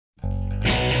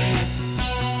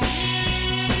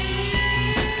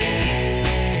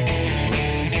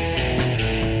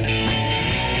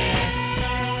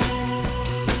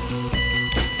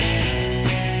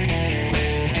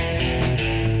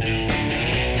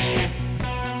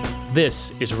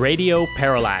This is Radio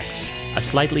Parallax, a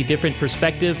slightly different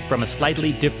perspective from a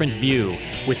slightly different view,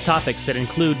 with topics that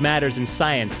include matters in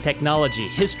science, technology,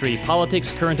 history,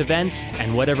 politics, current events,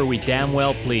 and whatever we damn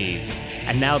well please.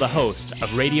 And now the host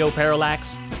of Radio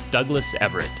Parallax, Douglas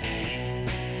Everett.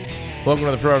 Welcome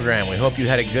to the program. We hope you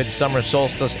had a good summer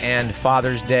solstice and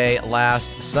Father's Day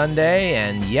last Sunday.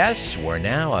 And yes, we're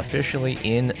now officially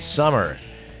in summer,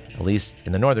 at least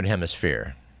in the Northern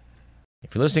Hemisphere.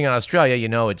 If you're listening in Australia, you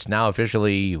know it's now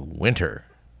officially winter.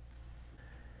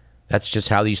 That's just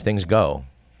how these things go.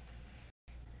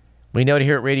 We note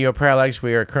here at Radio Parallax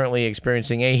we are currently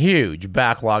experiencing a huge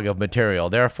backlog of material.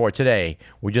 Therefore, today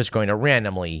we're just going to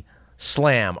randomly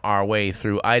slam our way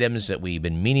through items that we've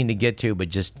been meaning to get to but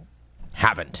just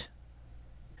haven't.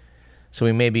 So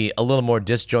we may be a little more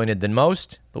disjointed than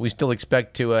most, but we still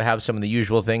expect to have some of the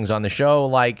usual things on the show,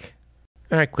 like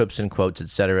quips and quotes,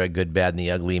 etc., good, bad, and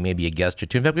the ugly, maybe a guest or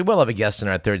two. In fact, we will have a guest in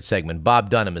our third segment. Bob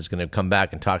Dunham is going to come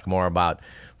back and talk more about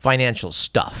financial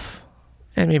stuff.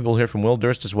 And maybe we'll hear from Will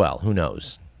Durst as well. Who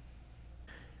knows?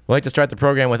 We'd like to start the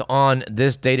program with On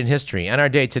This Date in History, and our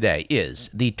date today is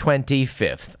the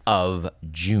 25th of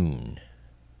June.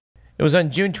 It was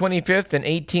on June 25th in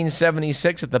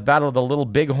 1876 at the Battle of the Little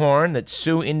Bighorn that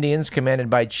Sioux Indians, commanded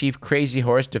by Chief Crazy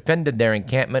Horse, defended their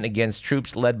encampment against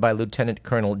troops led by Lieutenant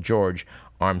Colonel George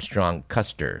Armstrong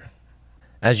Custer.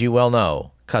 As you well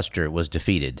know, Custer was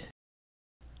defeated.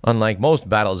 Unlike most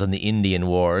battles in the Indian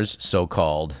Wars,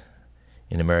 so-called,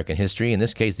 in American history, in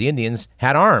this case the Indians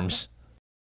had arms.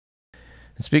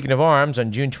 And speaking of arms,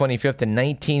 on June 25th in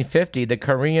 1950, the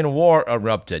Korean War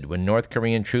erupted when North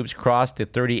Korean troops crossed the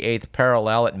 38th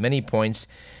parallel at many points,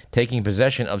 taking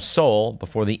possession of Seoul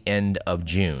before the end of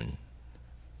June.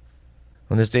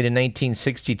 On this date in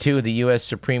 1962, the U.S.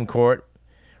 Supreme Court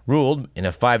ruled in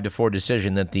a 5-4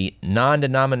 decision that the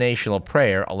non-denominational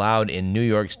prayer allowed in New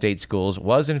York State schools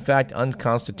was in fact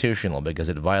unconstitutional because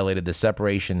it violated the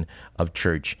separation of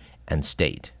church and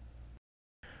state.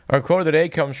 Our quote of the day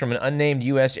comes from an unnamed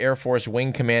U.S. Air Force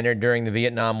wing commander during the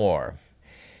Vietnam War.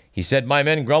 He said, "My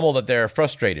men grumble that they're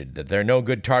frustrated, that there are no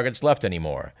good targets left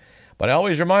anymore. But I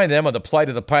always remind them of the plight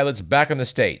of the pilots back in the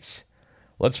States.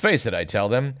 Let's face it, I tell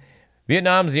them,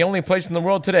 Vietnam's the only place in the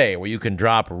world today where you can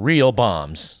drop real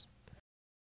bombs."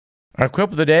 Our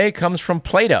quip of the day comes from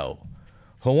Plato,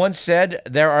 who once said,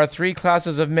 "There are 3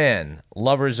 classes of men,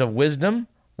 lovers of wisdom,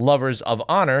 lovers of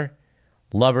honor,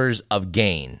 lovers of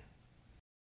gain."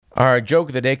 Our joke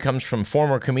of the day comes from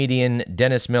former comedian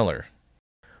Dennis Miller,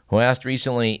 who asked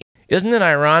recently, "Isn't it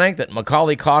ironic that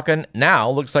Macaulay Culkin now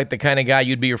looks like the kind of guy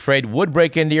you'd be afraid would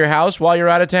break into your house while you're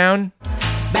out of town?"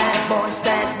 Bad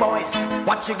boys,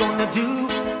 what you gonna do?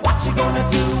 What you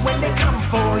gonna do when they come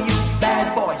for you?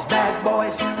 Bad boys,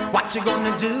 what you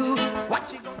gonna do?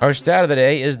 Our stat of the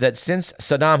day is that since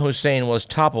Saddam Hussein was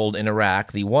toppled in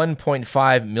Iraq, the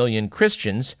 1.5 million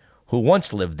Christians who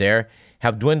once lived there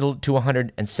have dwindled to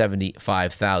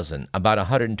 175,000. About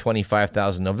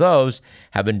 125,000 of those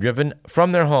have been driven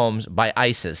from their homes by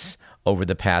ISIS over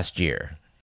the past year.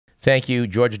 Thank you,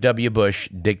 George W. Bush,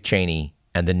 Dick Cheney,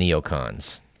 and the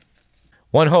neocons.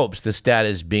 One hopes the stat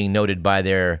is being noted by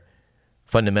their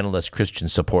fundamentalist Christian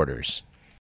supporters.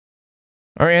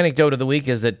 Our anecdote of the week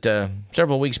is that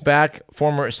several weeks back,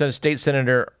 former State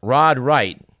Senator Rod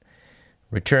Wright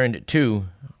returned to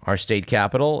our state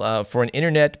capital for an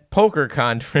internet poker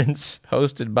conference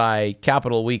hosted by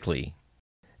Capital Weekly.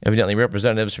 Evidently,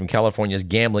 representatives from California's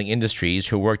gambling industries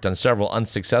who worked on several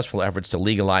unsuccessful efforts to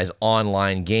legalize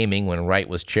online gaming when Wright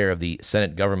was chair of the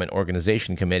Senate Government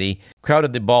Organization Committee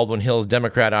crowded the Baldwin Hills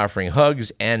Democrat offering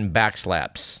hugs and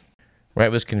backslaps. Wright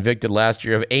was convicted last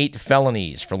year of 8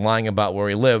 felonies for lying about where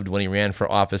he lived when he ran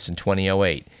for office in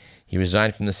 2008. He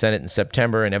resigned from the Senate in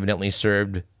September and evidently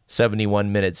served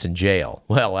 71 minutes in jail.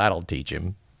 Well, that'll teach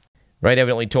him. Wright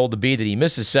evidently told the Bee that he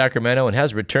misses Sacramento and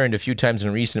has returned a few times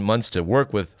in recent months to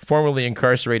work with formerly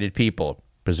incarcerated people,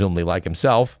 presumably like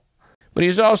himself. But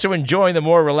he's also enjoying the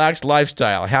more relaxed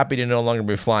lifestyle, happy to no longer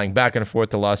be flying back and forth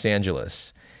to Los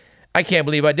Angeles. "I can't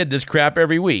believe I did this crap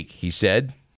every week," he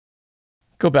said.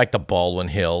 Go back to Baldwin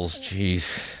Hills,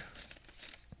 jeez.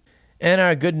 And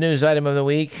our good news item of the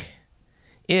week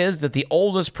is that the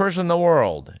oldest person in the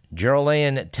world,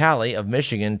 Geraldine Talley of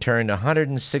Michigan, turned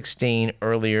 116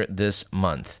 earlier this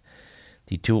month.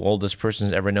 The 2 oldest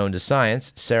persons ever known to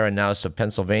science, Sarah Knauss of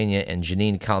Pennsylvania and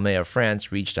Janine Calmet of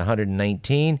France, reached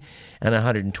 119 and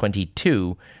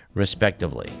 122,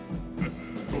 respectively.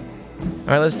 All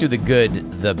right, let's do the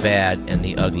good, the bad, and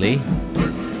the ugly.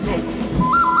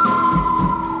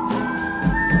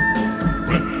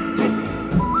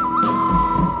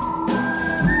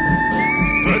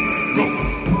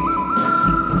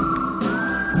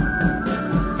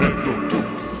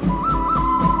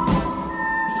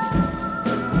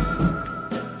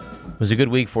 was a good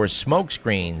week for smoke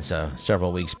screens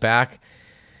several weeks back,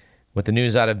 with the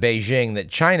news out of Beijing that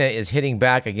China is hitting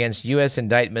back against U.S.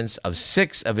 indictments of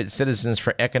 6 of its citizens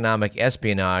for economic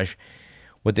espionage,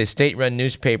 with a state-run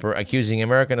newspaper accusing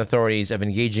American authorities of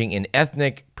engaging in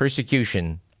ethnic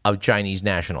persecution of Chinese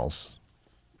nationals.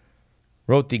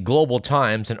 Wrote the Global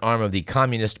Times, an arm of the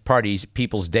Communist Party's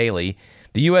People's Daily,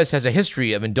 the U.S. has a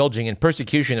history of indulging in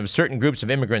persecution of certain groups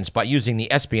of immigrants by using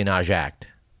the Espionage Act.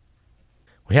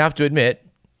 We have to admit,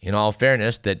 in all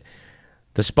fairness, that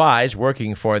the spies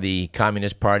working for the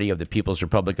Communist Party of the People's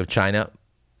Republic of China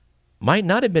might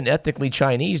not have been ethnically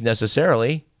Chinese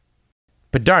necessarily.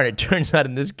 But darn, it turns out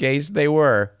in this case they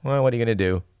were. Well, what are you going to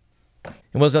do?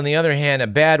 It was, on the other hand, a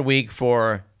bad week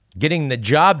for getting the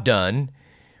job done,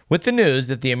 with the news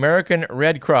that the American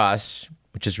Red Cross,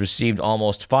 which has received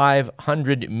almost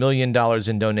 $500 million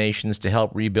in donations to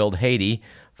help rebuild Haiti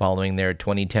following their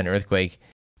 2010 earthquake,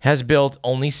 has built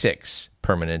only 6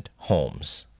 permanent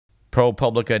homes.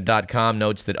 ProPublica.com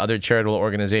notes that other charitable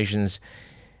organizations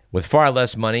with far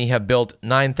less money have built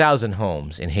 9,000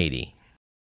 homes in Haiti.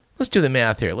 Let's do the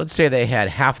math here. Let's say they had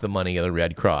half the money of the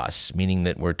Red Cross, meaning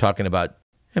that we're talking about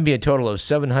it'd be a total of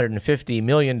 $750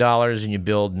 million, and you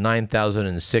build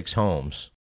 9,006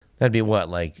 homes. That'd be what,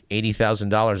 like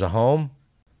 $80,000 a home?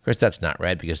 Of course, that's not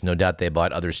right, because no doubt they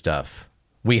bought other stuff.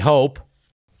 We hope.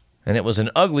 And it was an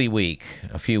ugly week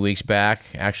a few weeks back,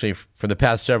 actually for the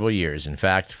past several years, in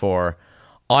fact, for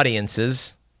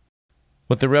audiences,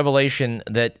 with the revelation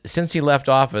that since he left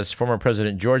office, former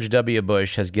President George W.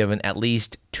 Bush has given at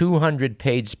least 200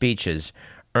 paid speeches,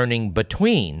 earning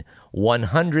between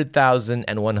 $100,000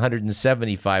 and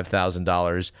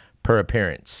 $175,000 per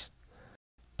appearance.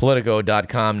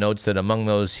 Politico.com notes that among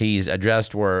those he's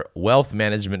addressed were wealth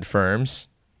management firms,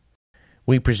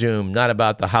 we presume not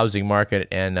about the housing market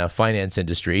and finance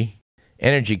industry,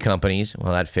 energy companies,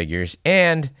 well, that figures,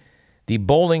 and the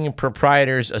Bowling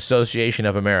Proprietors Association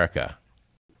of America.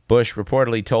 Bush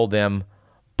reportedly told them,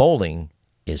 bowling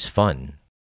is fun.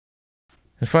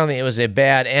 And finally, it was a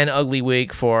bad and ugly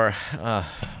week for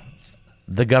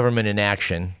the government in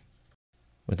action,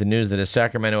 with the news that a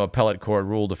Sacramento appellate court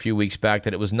ruled a few weeks back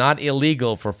that it was not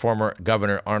illegal for former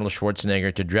Governor Arnold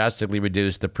Schwarzenegger to drastically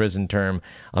reduce the prison term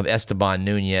of Esteban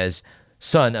Nunez,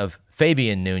 son of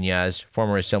Fabian Nunez,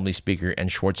 former Assembly Speaker and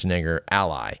Schwarzenegger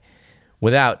ally,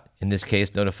 without, in this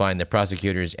case, notifying the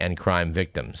prosecutors and crime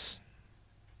victims.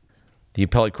 The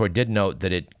appellate court did note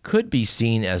that it could be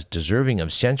seen as deserving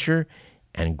of censure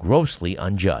and grossly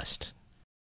unjust.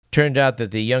 Turned out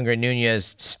that the younger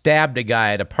Nunez stabbed a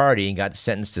guy at a party and got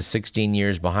sentenced to 16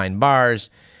 years behind bars,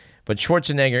 but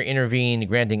Schwarzenegger intervened,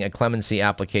 granting a clemency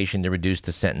application to reduce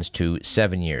the sentence to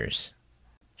 7 years.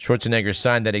 Schwarzenegger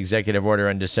signed that executive order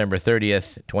on December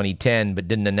 30th, 2010, but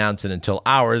didn't announce it until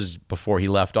hours before he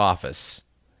left office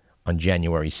on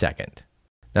January 2nd.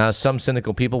 Now, some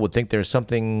cynical people would think there's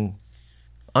something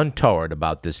untoward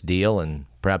about this deal and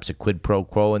perhaps a quid pro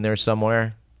quo in there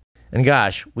somewhere. And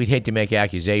gosh, we'd hate to make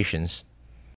accusations,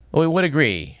 but we would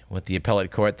agree with the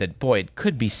appellate court that, boy, it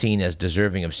could be seen as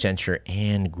deserving of censure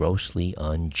and grossly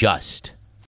unjust.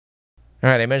 All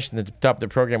right, I mentioned at the top of the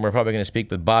program we're probably going to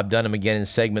speak with Bob Dunham again in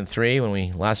segment 3. When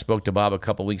we last spoke to Bob a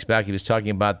couple weeks back, he was talking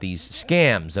about these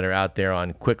scams that are out there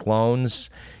on quick loans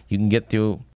you can get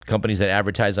through companies that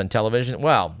advertise on television.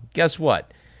 Well, guess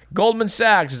what? Goldman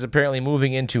Sachs is apparently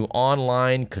moving into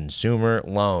online consumer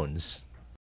loans.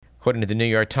 According to the New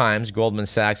York Times, Goldman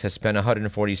Sachs has spent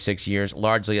 146 years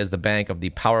largely as the bank of the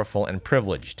powerful and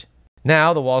privileged.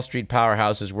 Now, the Wall Street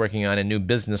powerhouse is working on a new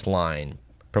business line,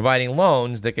 providing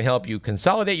loans that can help you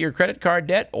consolidate your credit card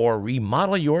debt or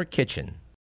remodel your kitchen.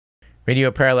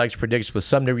 Radio Parallax predicts with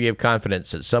some degree of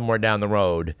confidence that somewhere down the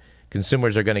road,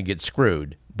 consumers are going to get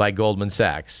screwed by Goldman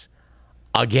Sachs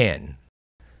again.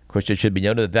 Of course, it should be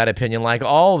noted that that opinion, like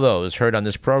all those heard on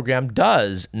this program,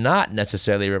 does not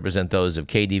necessarily represent those of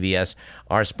KDVS,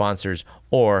 our sponsors,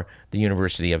 or the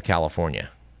University of California.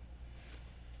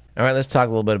 All right, let's talk a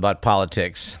little bit about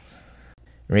politics.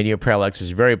 Radio Parallax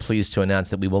is very pleased to announce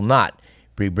that we will not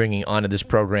be bringing onto this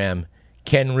program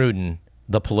Ken Rudin,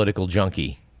 the political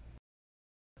junkie.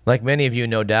 Like many of you,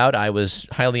 no doubt, I was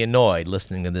highly annoyed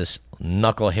listening to this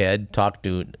knucklehead talk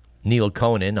to Neil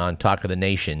Conan on Talk of the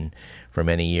Nation for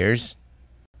many years.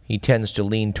 He tends to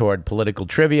lean toward political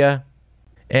trivia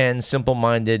and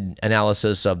simple-minded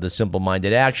analysis of the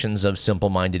simple-minded actions of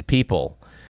simple-minded people,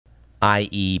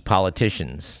 i.e.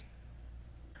 politicians.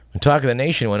 When Talk of the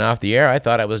Nation went off the air, I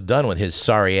thought I was done with his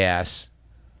sorry ass.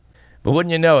 But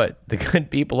wouldn't you know it, the good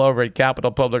people over at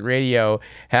Capital Public Radio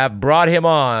have brought him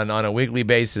on a weekly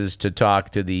basis to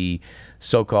talk to the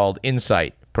so-called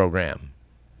Insight program.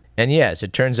 And yes,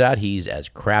 it turns out he's as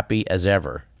crappy as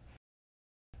ever.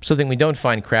 Something we don't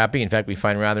find crappy, in fact we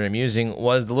find rather amusing,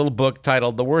 was the little book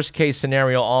titled The Worst Case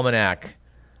Scenario Almanac,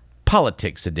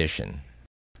 Politics Edition.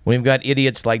 We've got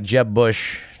idiots like Jeb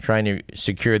Bush trying to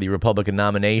secure the Republican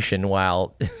nomination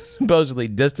while supposedly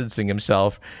distancing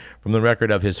himself from the record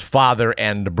of his father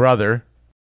and brother.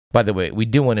 By the way, we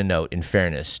do want to note, in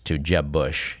fairness to Jeb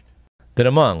Bush, that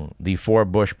among the four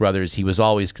Bush brothers, he was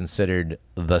always considered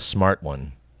the smart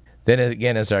one. Then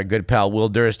again, as our good pal Will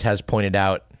Durst has pointed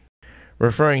out,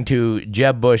 referring to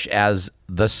Jeb Bush as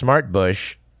the smart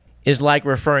Bush is like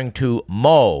referring to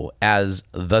Mo as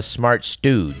the smart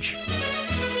stooge.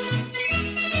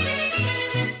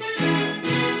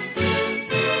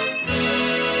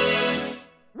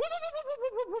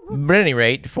 But at any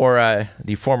rate, for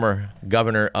the former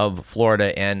governor of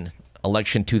Florida and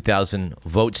election 2000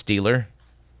 vote stealer,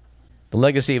 the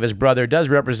legacy of his brother does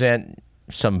represent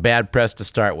some bad press to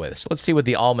start with. So let's see what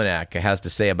the Almanac has to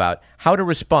say about how to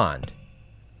respond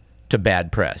to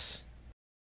bad press.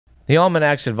 The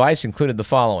Almanac's advice included the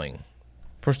following.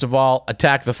 First of all,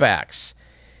 attack the facts.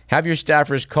 Have your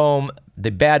staffers comb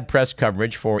the bad press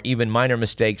coverage for even minor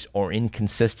mistakes or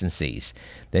inconsistencies.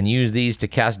 Then use these to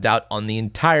cast doubt on the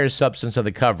entire substance of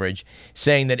the coverage,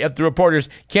 saying that if the reporters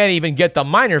can't even get the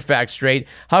minor facts straight,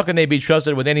 how can they be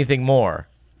trusted with anything more?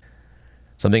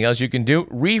 Something else you can do,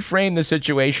 reframe the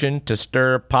situation to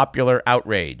stir popular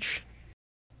outrage.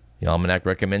 The Almanac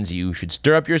recommends you should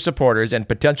stir up your supporters and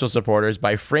potential supporters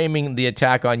by framing the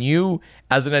attack on you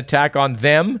as an attack on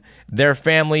them, their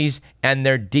families, and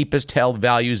their deepest held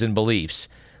values and beliefs,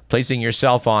 placing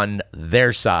yourself on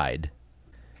their side.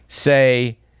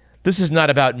 Say, this is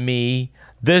not about me,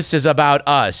 this is about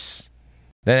us.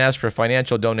 Then ask for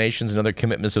financial donations and other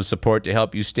commitments of support to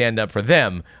help you stand up for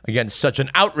them against such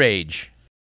an outrage.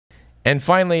 And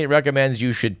finally, it recommends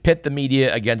you should pit the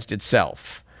media against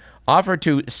itself. Offer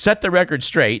to set the record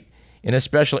straight in a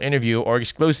special interview or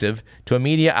exclusive to a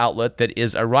media outlet that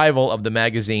is a rival of the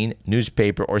magazine,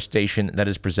 newspaper, or station that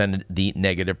has presented the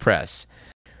negative press.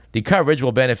 The coverage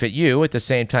will benefit you. At the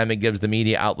same time, it gives the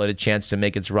media outlet a chance to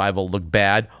make its rival look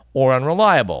bad or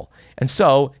unreliable, and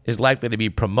so is likely to be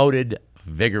promoted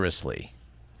vigorously.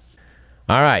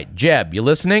 All right, Jeb, you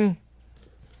listening?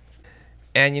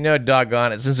 And you know,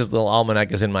 doggone it, since this little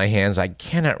almanac is in my hands, I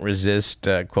cannot resist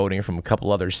quoting from a couple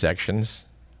other sections.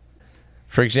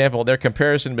 For example, their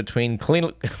comparison between Queen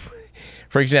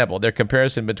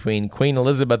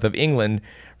Elizabeth of England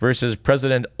versus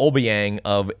President Obiang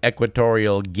of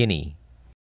Equatorial Guinea.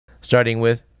 Starting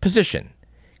with position,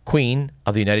 Queen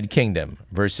of the United Kingdom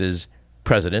versus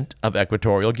President of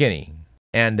Equatorial Guinea.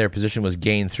 And their position was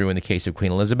gained through, in the case of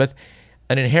Queen Elizabeth,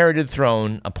 an inherited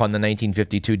throne upon the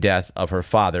 1952 death of her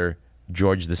father,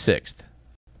 George VI.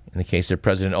 In the case of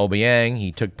President Obiang,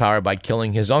 he took power by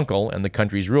killing his uncle and the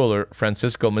country's ruler,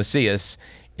 Francisco Macias,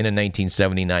 in a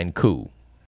 1979 coup.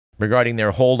 Regarding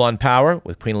their hold on power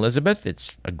with Queen Elizabeth,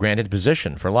 it's a granted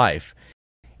position for life.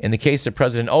 In the case of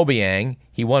President Obiang,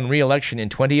 he won re-election in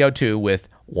 2002 with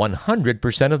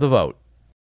 100% of the vote.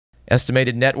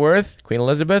 Estimated net worth, Queen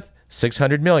Elizabeth,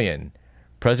 $600 million.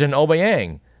 President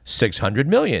Obiang, $600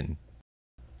 million.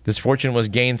 This fortune was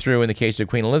gained through, in the case of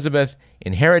Queen Elizabeth,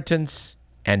 inheritance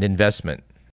and investment.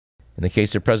 In the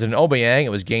case of President Obiang,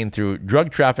 it was gained through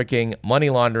drug trafficking,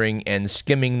 money laundering, and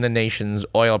skimming the nation's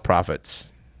oil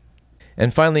profits.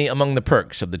 And finally, among the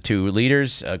perks of the two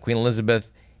leaders, Queen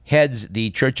Elizabeth heads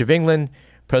the Church of England.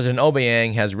 President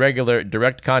Obiang has regular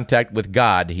direct contact with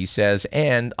God, he says,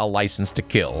 and a license to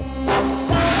kill.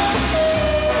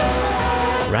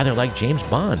 Rather like James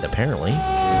Bond, apparently.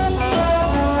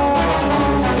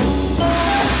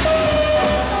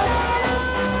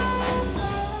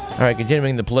 All right,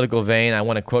 continuing the political vein, I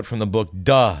want to quote from the book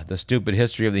Duh, The Stupid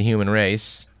History of the Human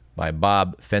Race by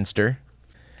Bob Fenster.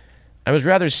 I was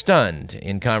rather stunned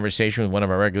in conversation with one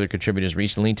of our regular contributors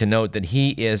recently to note that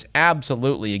he is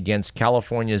absolutely against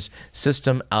California's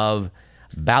system of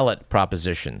ballot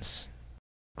propositions,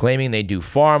 claiming they do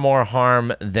far more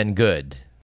harm than good.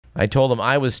 I told him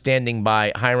I was standing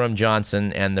by Hiram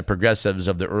Johnson and the progressives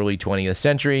of the early 20th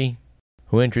century,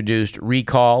 who introduced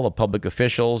recall of public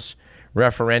officials,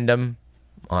 referendum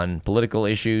on political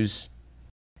issues,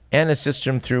 and a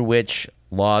system through which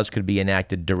laws could be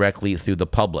enacted directly through the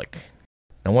public.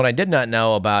 And what I did not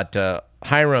know about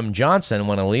Hiram Johnson,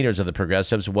 one of the leaders of the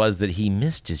progressives, was that he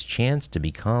missed his chance to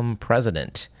become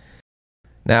president.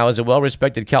 Now, as a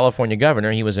well-respected California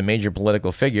governor, he was a major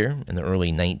political figure in the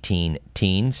early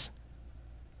 19-teens.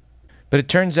 But it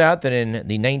turns out that in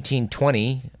the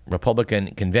 1920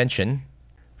 Republican convention,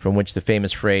 from which the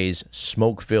famous phrase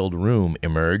smoke-filled room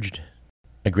emerged,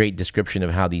 a great description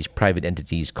of how these private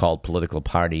entities called political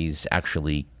parties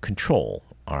actually control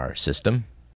our system.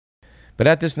 But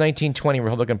at this 1920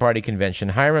 Republican Party convention,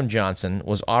 Hiram Johnson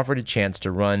was offered a chance to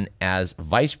run as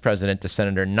vice president to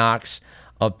Senator Knox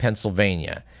of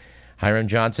Pennsylvania. Hiram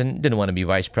Johnson didn't want to be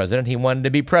vice president. He wanted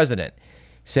to be president.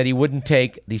 He said he wouldn't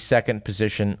take the second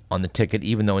position on the ticket,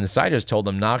 even though insiders told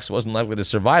him Knox wasn't likely to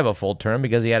survive a full term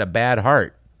because he had a bad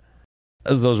heart.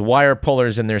 As those wire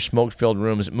pullers in their smoke-filled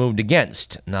rooms moved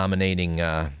against nominating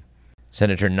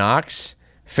Senator Knox,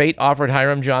 fate offered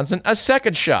Hiram Johnson a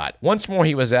second shot. Once more,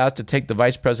 he was asked to take the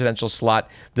vice presidential slot,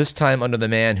 this time under the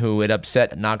man who had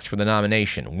upset Knox for the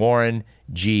nomination, Warren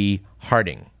G.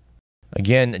 Harding.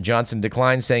 Again, Johnson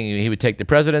declined, saying he would take the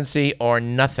presidency or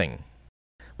nothing.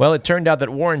 Well, it turned out that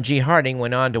Warren G. Harding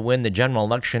went on to win the general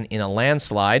election in a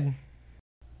landslide.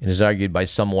 It is argued by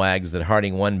some wags that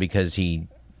Harding won because he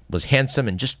was handsome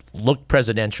and just looked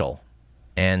presidential.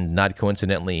 And not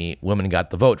coincidentally, women got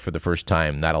the vote for the first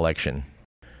time that election.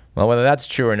 Well, whether that's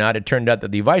true or not, it turned out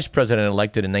that the vice president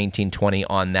elected in 1920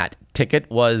 on that ticket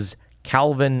was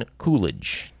Calvin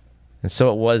Coolidge. And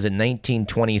so it was in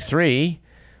 1923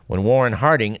 when Warren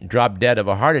Harding dropped dead of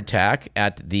a heart attack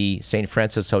at the St.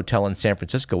 Francis Hotel in San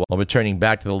Francisco while returning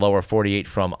back to the lower 48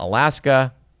 from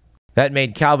Alaska. That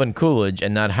made Calvin Coolidge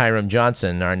and not Hiram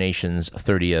Johnson our nation's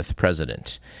 30th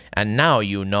president. And now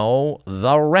you know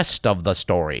the rest of the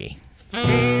story.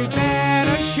 Ain't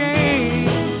that a shame?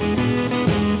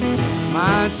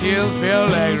 My tears feel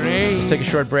like rain. Let's take a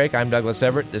short break. I'm Douglas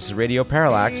Everett. This is Radio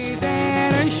Parallax. Ain't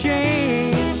that a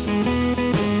shame?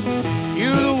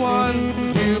 You're the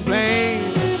one to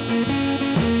blame.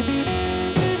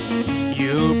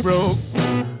 You broke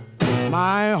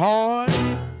my heart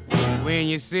when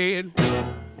you said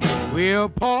we'll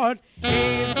part.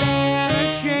 Ain't that a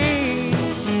shame?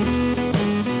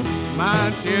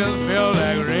 My tears feel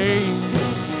like rain.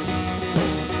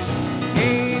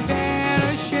 Ain't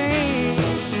that a shame?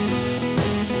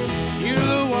 You're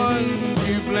the one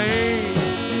to blame.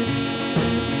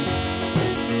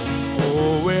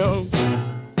 Oh well,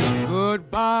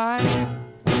 goodbye.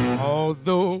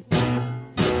 Although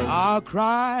I'll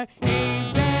cry,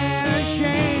 ain't that a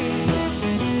shame?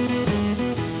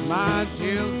 My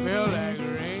tears feel like